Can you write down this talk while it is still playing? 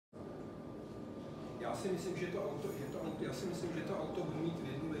Já si myslím, že to auto budu mít v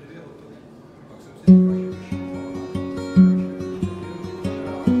 1, ve 2 hotový. Pak jsem si říkal, že vyšší.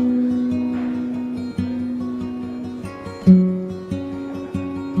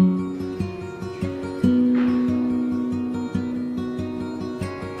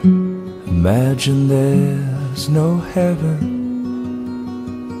 Imagine there's no heaven.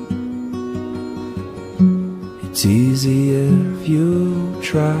 It's easy if you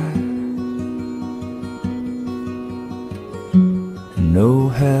try. No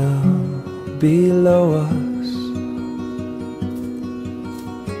hell below us,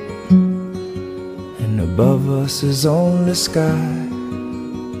 and above us is only sky.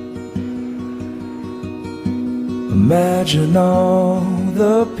 Imagine all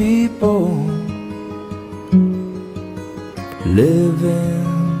the people living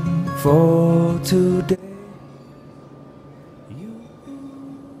for today.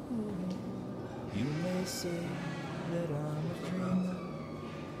 You may say that I'm a dreamer.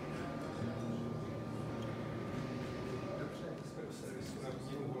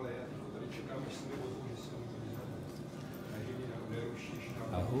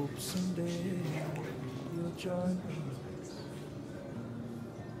 I hope someday you'll join me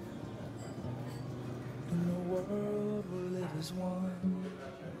in the world we'll live as one.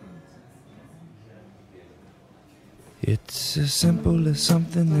 It's as simple as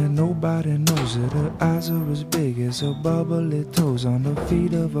something that nobody knows it. Her eyes are as big as her bubbly toes. On the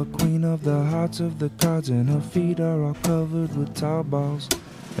feet of a queen of the hearts of the cards, and her feet are all covered with tar balls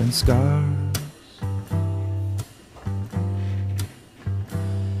and scars.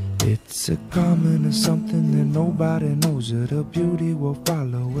 It's a common as something that nobody knows it. Her beauty will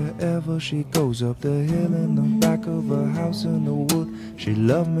follow wherever she goes. Up the hill in the back of her house in the wood. She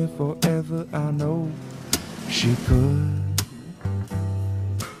loved me forever, I know she could.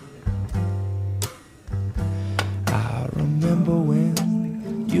 I remember when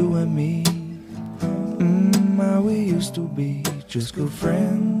you and me, how we used to be just good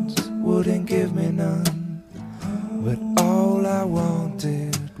friends. Wouldn't give me none, but all I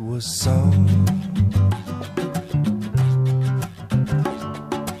wanted was some.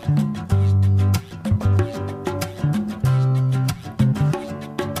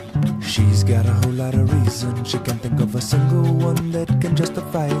 She's got a whole lot of reasons. She can't think of a single one that can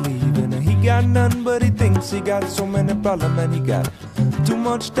justify leaving. And he got none, but he thinks he got so many problems, and he got too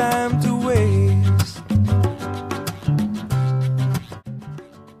much time to waste.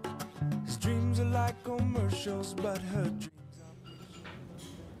 His dreams are like commercials, but her dreams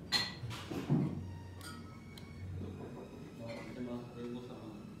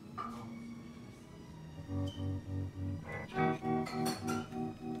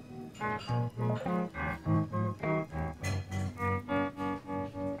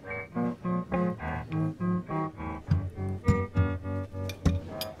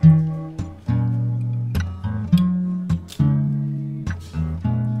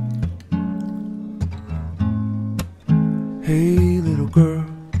Hey little girl,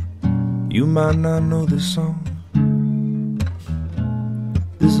 you might not know this song.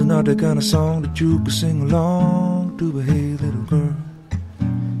 This is not the kind of song that you could sing along to, but hey little girl,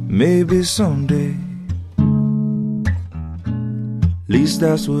 maybe someday. At least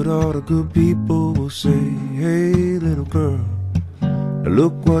that's what all the good people will say. Hey little girl, now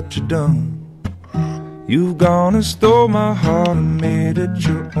look what you done. You've gone and stole my heart and made it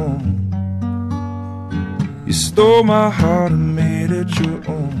your own. You stole my heart and made it your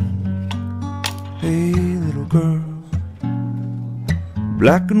own. Hey little girl,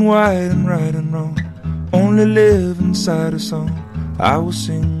 black and white and right and wrong only live inside a song I will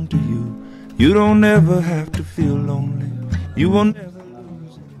sing to you. You don't ever have to feel lonely. You will never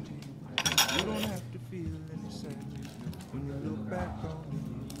lose energy. You don't have to feel any sadness when you look back on me.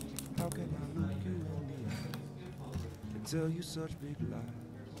 How can I look you in the eye and tell you such big lies?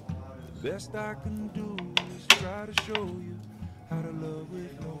 The best I can do is try to show you how to love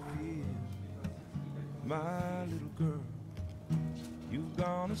with no fear. My little girl, you've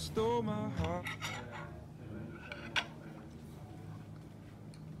gone and stole my heart.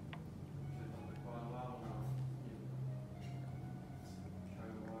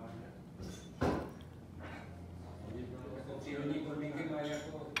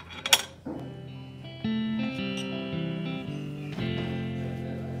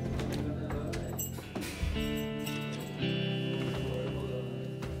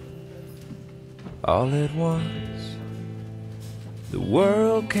 All at once, the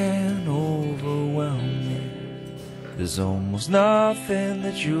world can overwhelm me. There's almost nothing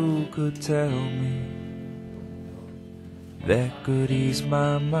that you could tell me that could ease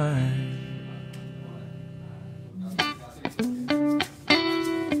my mind.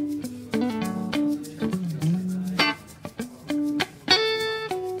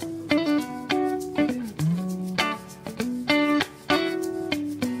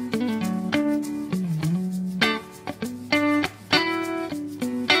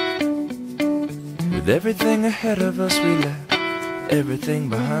 everything ahead of us, we left everything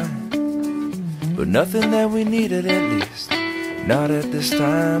behind. But nothing that we needed, at least not at this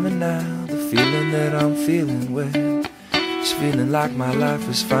time. And now the feeling that I'm feeling, well, it's feeling like my life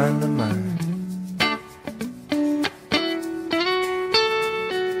is finally mine.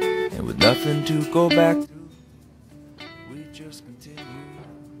 And with nothing to go back to, we just continue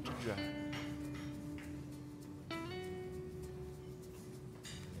to drive.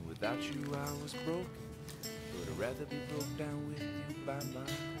 And without you I was broken, but I'd rather be broke down with you by my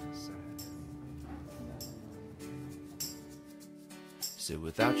side. Said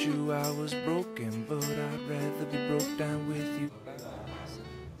without you I was broken, but I'd rather be broke down with you by my side.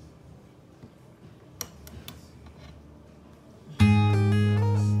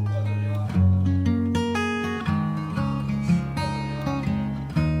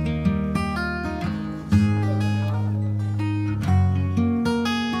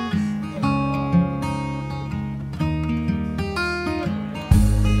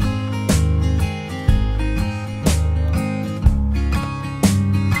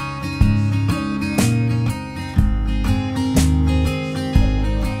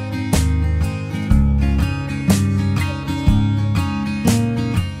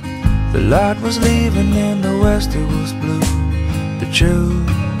 The light was leaving in the west, it was blue. The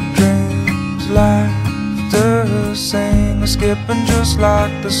children's laughter sang, skipping just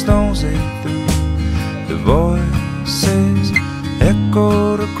like the stones they threw. The voices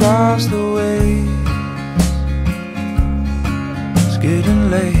echoed across the waves. It's getting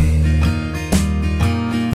late.